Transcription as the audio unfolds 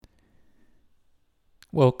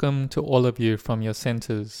Welcome to all of you from your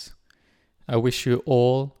centers. I wish you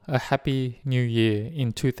all a happy new year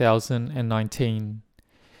in 2019.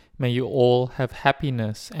 May you all have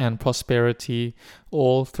happiness and prosperity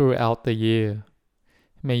all throughout the year.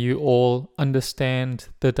 May you all understand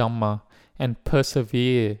the Dhamma and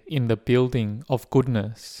persevere in the building of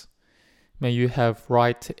goodness. May you have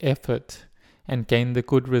right effort and gain the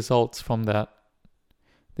good results from that.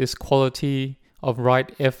 This quality of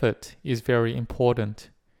right effort is very important.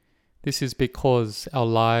 This is because our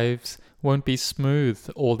lives won't be smooth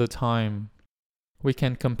all the time. We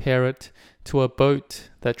can compare it to a boat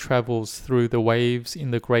that travels through the waves in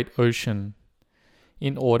the great ocean.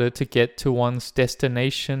 In order to get to one's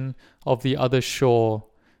destination of the other shore,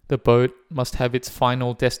 the boat must have its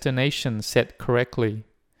final destination set correctly.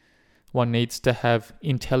 One needs to have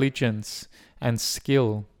intelligence and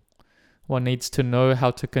skill. One needs to know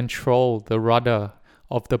how to control the rudder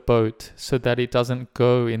of the boat so that it doesn't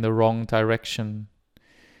go in the wrong direction.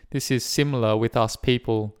 This is similar with us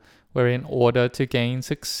people, where in order to gain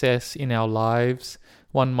success in our lives,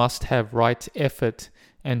 one must have right effort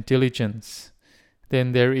and diligence.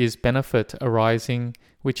 Then there is benefit arising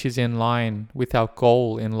which is in line with our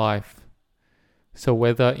goal in life. So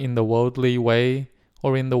whether in the worldly way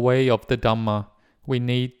or in the way of the Dhamma, we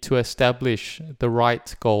need to establish the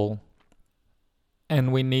right goal.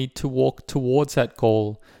 And we need to walk towards that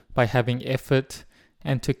goal by having effort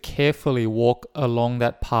and to carefully walk along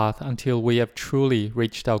that path until we have truly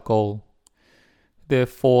reached our goal.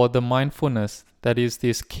 Therefore, the mindfulness, that is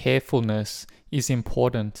this carefulness, is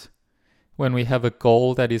important. When we have a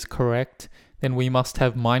goal that is correct, then we must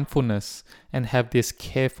have mindfulness and have this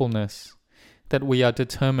carefulness, that we are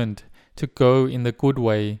determined to go in the good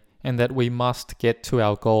way and that we must get to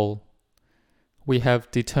our goal. We have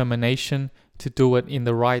determination to do it in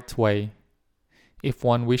the right way. If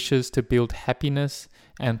one wishes to build happiness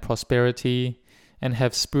and prosperity and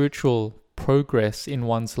have spiritual progress in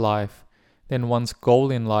one's life, then one's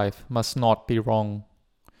goal in life must not be wrong.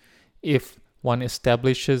 If one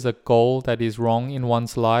establishes a goal that is wrong in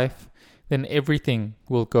one's life, then everything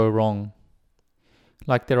will go wrong.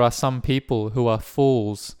 Like there are some people who are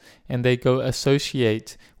fools and they go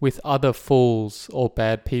associate with other fools or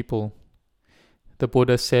bad people. The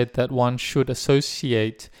Buddha said that one should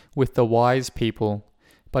associate with the wise people,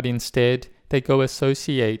 but instead they go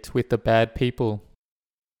associate with the bad people.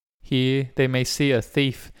 Here they may see a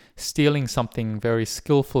thief stealing something very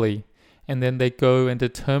skillfully, and then they go and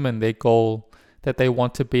determine their goal that they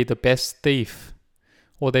want to be the best thief,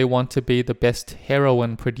 or they want to be the best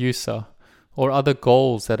heroin producer, or other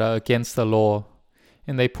goals that are against the law,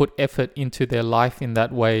 and they put effort into their life in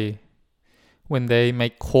that way. When they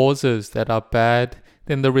make causes that are bad,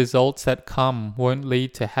 then the results that come won't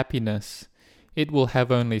lead to happiness. It will have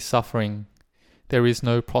only suffering. There is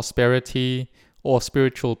no prosperity or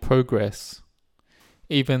spiritual progress.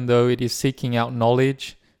 Even though it is seeking out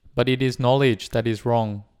knowledge, but it is knowledge that is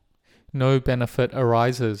wrong. No benefit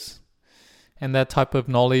arises. And that type of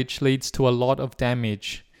knowledge leads to a lot of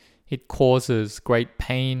damage. It causes great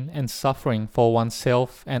pain and suffering for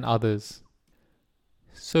oneself and others.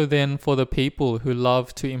 So then for the people who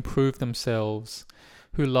love to improve themselves,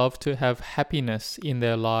 who love to have happiness in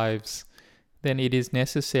their lives, then it is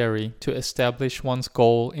necessary to establish one's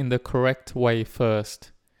goal in the correct way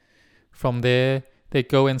first. From there, they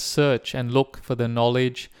go and search and look for the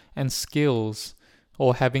knowledge and skills,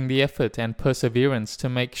 or having the effort and perseverance to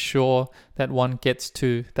make sure that one gets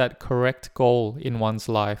to that correct goal in one's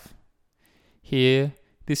life. Here,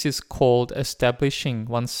 this is called establishing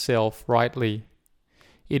oneself rightly.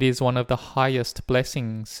 It is one of the highest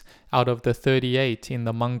blessings out of the 38 in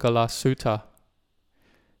the Mangala Sutta.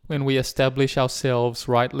 When we establish ourselves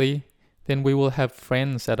rightly, then we will have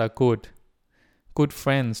friends that are good. Good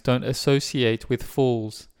friends don't associate with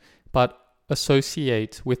fools, but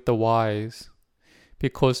associate with the wise.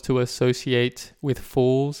 Because to associate with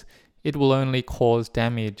fools, it will only cause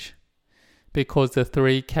damage. Because the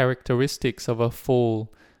three characteristics of a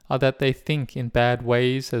fool are that they think in bad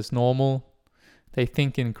ways as normal, they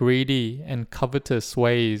think in greedy and covetous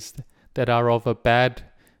ways that are of a bad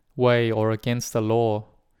way or against the law,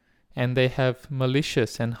 and they have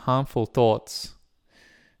malicious and harmful thoughts.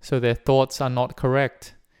 So their thoughts are not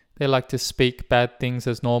correct. They like to speak bad things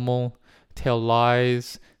as normal, tell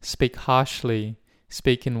lies, speak harshly,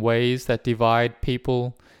 speak in ways that divide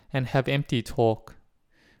people, and have empty talk.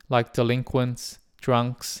 Like delinquents,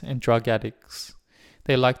 drunks, and drug addicts.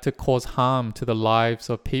 They like to cause harm to the lives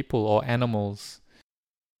of people or animals.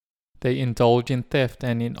 They indulge in theft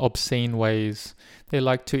and in obscene ways. They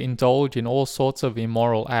like to indulge in all sorts of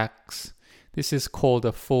immoral acts. This is called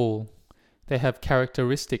a fool. they have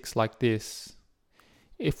characteristics like this.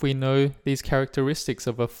 If we know these characteristics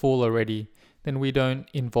of a fool already, then we don't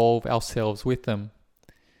involve ourselves with them.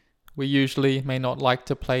 We usually may not like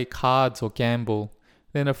to play cards or gamble.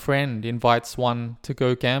 Then a friend invites one to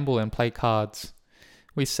go gamble and play cards.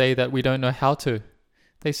 We say that we don't know how to.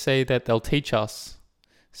 They say that they'll teach us.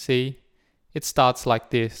 See, it starts like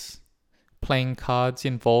this. Playing cards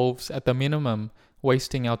involves, at the minimum,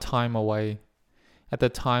 wasting our time away. At the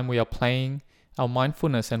time we are playing, our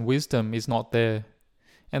mindfulness and wisdom is not there.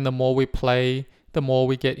 And the more we play, the more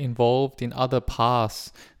we get involved in other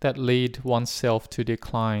paths that lead oneself to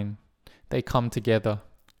decline. They come together.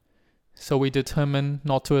 So we determine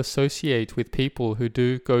not to associate with people who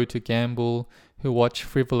do go to gamble, who watch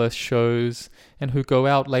frivolous shows, and who go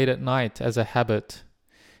out late at night as a habit.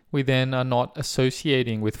 We then are not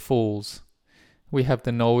associating with fools. We have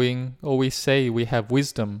the knowing, or we say we have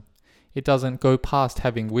wisdom. It doesn't go past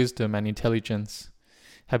having wisdom and intelligence.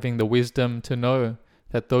 Having the wisdom to know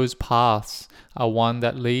that those paths are one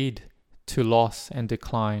that lead to loss and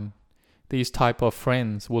decline. These type of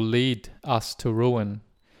friends will lead us to ruin.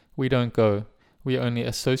 We don't go. We only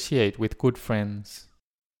associate with good friends.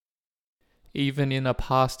 Even in a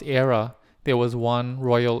past era, there was one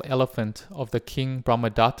royal elephant of the king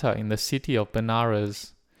Brahmadatta in the city of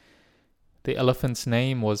Benares. The elephant's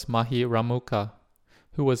name was Mahi Ramuka,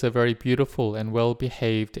 who was a very beautiful and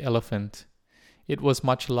well-behaved elephant. It was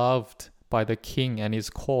much loved by the king and his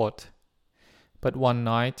court. But one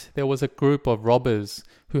night there was a group of robbers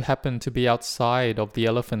who happened to be outside of the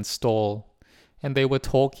elephant's stall, and they were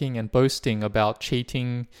talking and boasting about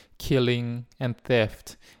cheating, killing, and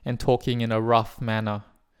theft, and talking in a rough manner.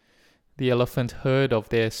 The elephant heard of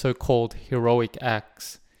their so-called heroic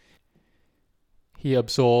acts. He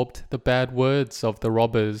absorbed the bad words of the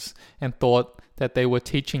robbers and thought that they were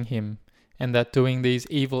teaching him, and that doing these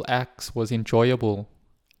evil acts was enjoyable.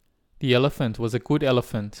 The elephant was a good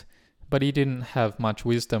elephant, but he didn't have much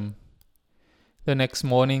wisdom. The next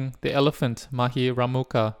morning, the elephant Mahi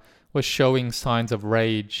Ramuka was showing signs of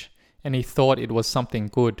rage, and he thought it was something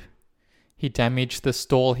good. He damaged the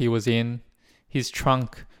stall he was in. His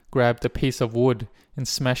trunk grabbed a piece of wood and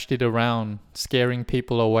smashed it around, scaring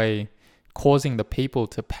people away, causing the people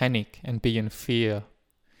to panic and be in fear.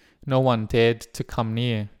 No one dared to come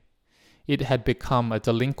near. It had become a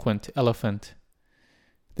delinquent elephant.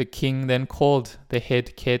 The king then called the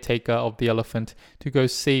head caretaker of the elephant to go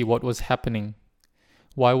see what was happening.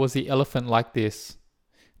 Why was the elephant like this?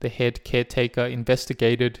 The head caretaker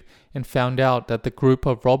investigated and found out that the group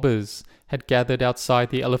of robbers had gathered outside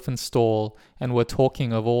the elephant's stall and were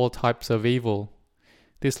talking of all types of evil.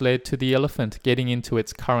 This led to the elephant getting into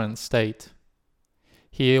its current state.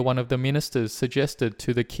 Here one of the ministers suggested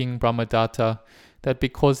to the king Brahmadatta that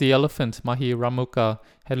because the elephant Mahi Ramuka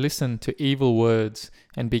had listened to evil words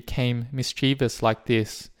and became mischievous like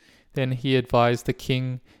this, then he advised the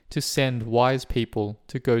king to send wise people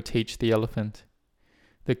to go teach the elephant.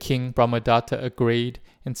 The king Brahmadatta agreed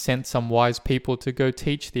and sent some wise people to go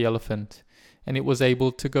teach the elephant, and it was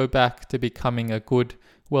able to go back to becoming a good,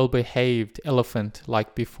 well-behaved elephant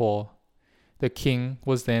like before. The king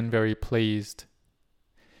was then very pleased.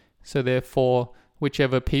 So therefore,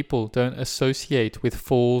 whichever people don't associate with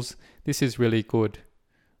fools, this is really good.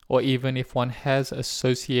 Or even if one has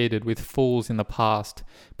associated with fools in the past,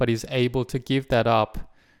 but is able to give that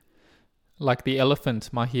up, like the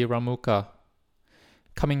elephant Mahi Ramuka,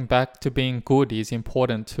 coming back to being good is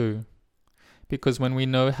important too. Because when we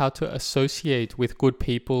know how to associate with good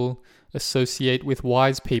people, associate with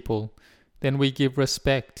wise people, then we give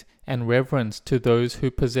respect and reverence to those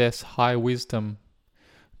who possess high wisdom,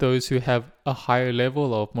 those who have a higher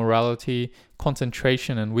level of morality,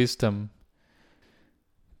 concentration, and wisdom.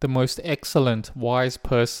 The most excellent, wise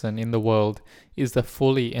person in the world is the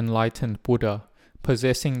fully enlightened Buddha,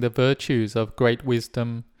 possessing the virtues of great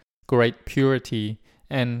wisdom, great purity,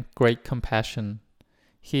 and great compassion.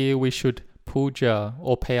 Here we should puja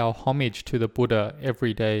or pay our homage to the Buddha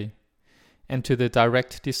every day, and to the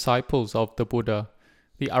direct disciples of the Buddha,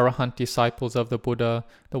 the Arahant disciples of the Buddha,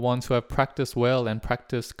 the ones who have practiced well and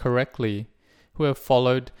practiced correctly, who have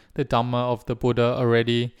followed the Dhamma of the Buddha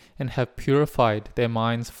already and have purified their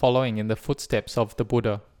minds following in the footsteps of the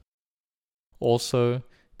Buddha. Also,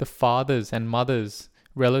 the fathers and mothers,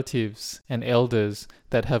 relatives and elders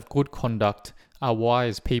that have good conduct are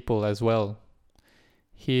wise people as well.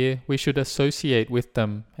 Here we should associate with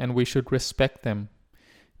them and we should respect them.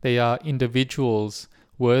 They are individuals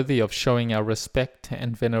worthy of showing our respect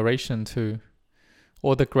and veneration to.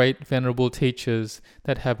 Or the great venerable teachers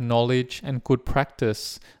that have knowledge and good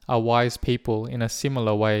practice are wise people in a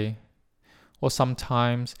similar way. or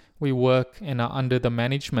sometimes we work and are under the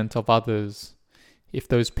management of others. If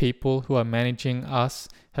those people who are managing us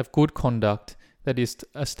have good conduct that is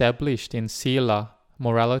established in Sila,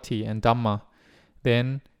 morality, and Dhamma,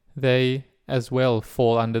 then they as well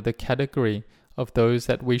fall under the category of those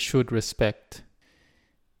that we should respect.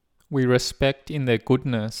 We respect in their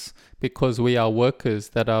goodness because we are workers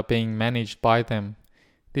that are being managed by them.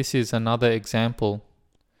 This is another example.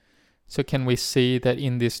 So can we see that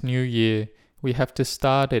in this new year, we have to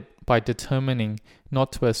start it by determining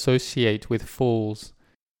not to associate with fools.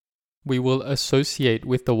 We will associate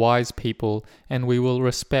with the wise people, and we will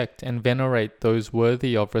respect and venerate those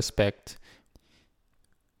worthy of respect.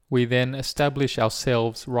 We then establish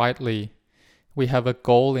ourselves rightly. We have a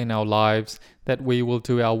goal in our lives that we will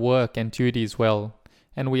do our work and duties well,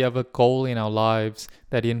 and we have a goal in our lives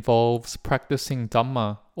that involves practicing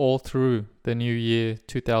Dhamma all through the new year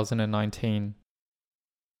 2019.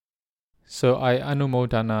 So I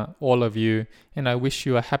anumodana all of you, and I wish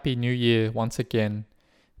you a happy new year once again.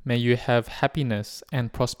 May you have happiness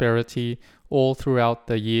and prosperity all throughout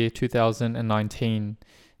the year 2019.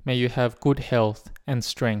 May you have good health and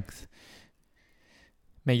strength.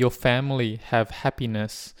 May your family have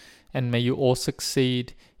happiness, and may you all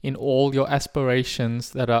succeed in all your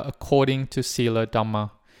aspirations that are according to Sila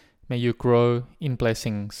Dhamma. May you grow in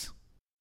blessings.